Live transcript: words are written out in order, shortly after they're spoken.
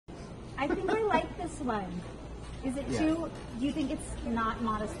I think I like this one. Is it too? Do you think it's not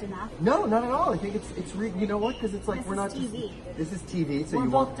modest enough? No, not at all. I think it's you know what? Because it's like we're not TV. This is TV. So we're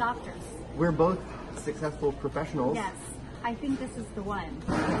both doctors. We're both successful professionals. Yes, I think this is the one.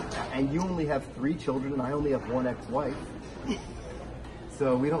 And you only have 3 children, and I only have 1 ex-wife.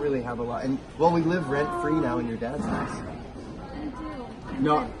 So we don't really have a lot. And well, we live rent-free now in your dad's house. I do.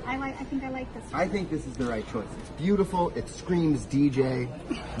 No, I think I like this one. I think this is the right choice. It's beautiful. It screams DJ.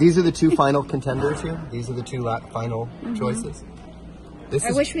 These are the 2 final contenders here. These are the 2 final choices.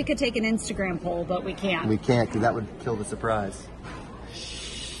 I wish we could take an Instagram poll, but we can't. We can't, because that would kill the surprise.